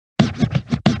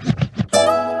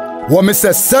What me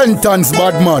say sentence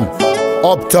bad man.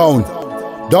 Uptown,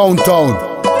 downtown,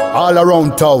 all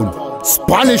around town.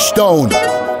 Spanish town,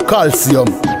 Kalcium.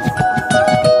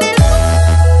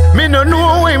 Me no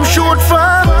know him shoot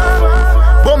for,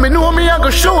 but me know me I go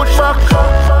shoot back.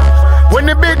 When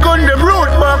the big gun them root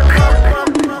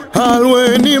back. All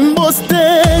when him bust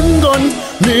 10 gun,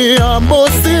 me a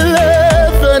bust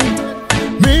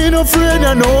 11. Me no afraid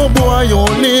of no boy,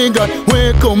 only God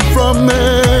we come from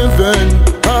heaven.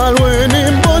 All when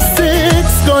him bust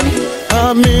 6 gun,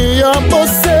 and me a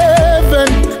bust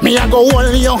 7. Me a go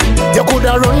hold you, you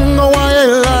coulda run go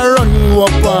hell or run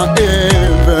up a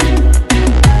heaven.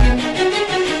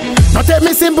 Now tell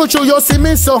me simple true, you see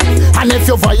me so. And if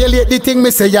you violate the thing me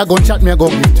say, you gon' chat me, I go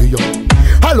give to you.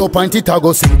 Hello point it, I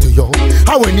go sing to you.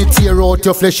 And when it tear out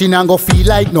your flesh in and go feel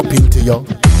like nothing to you.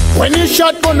 When you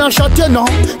shot, gonna shot you know.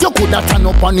 You coulda turn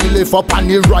up and you lift up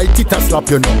and you right it a slap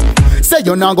you know. Say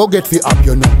you now go get the up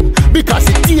you know. Because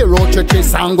it tear out your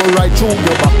chest and go right through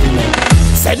your back you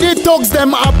know. Say the thugs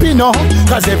them happy now.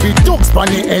 Cause every thugs pan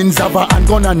the ends of a and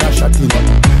gonna na shot you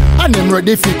know. And them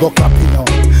ready fi go clap you know.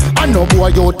 And no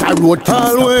boy out a road can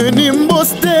stop. All when him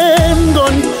bust 10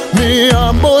 gun, me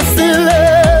a bust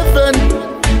 11.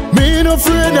 Me no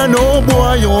afraid of no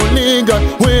boy, only God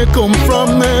we come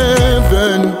from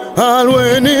heaven. All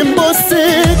when him bust 6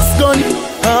 gun,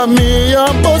 and me a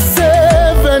bust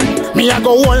 7. Me a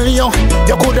go hold you,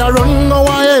 you coulda run go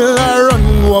hell or run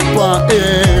go up a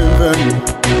heaven.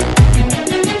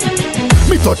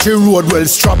 Me touch the road well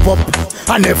strap up.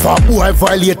 And if a boy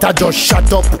violate, I just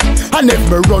shut up. And if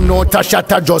me run out a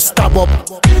shot, I just stab up.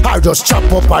 I just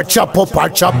chop up, I chop up, I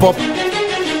chop up.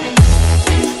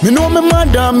 Me know me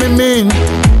mother, me mean.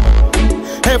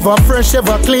 Ever fresh,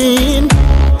 ever clean.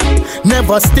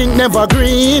 Never stink, never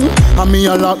green. And me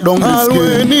a lock down this game. All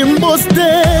when him bust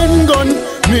 10 gun,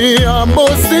 me a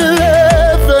bust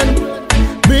 11.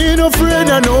 Me no afraid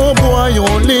of no boy,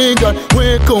 only God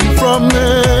we come from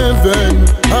heaven.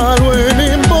 All when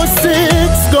him bust 6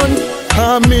 gun,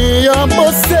 and me a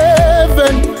bust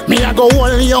 7. Me a go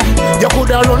hold you, you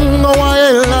coulda run go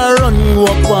hell or run go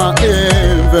up a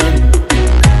heaven.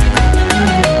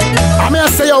 I may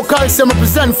say how Kalcium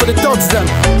represent for the thugs them.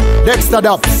 Dexta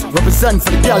Daps represent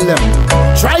for the girl them.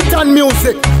 Triton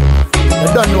music,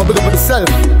 you don't know big up for yourself.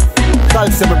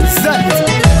 Kalcium represent.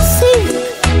 See.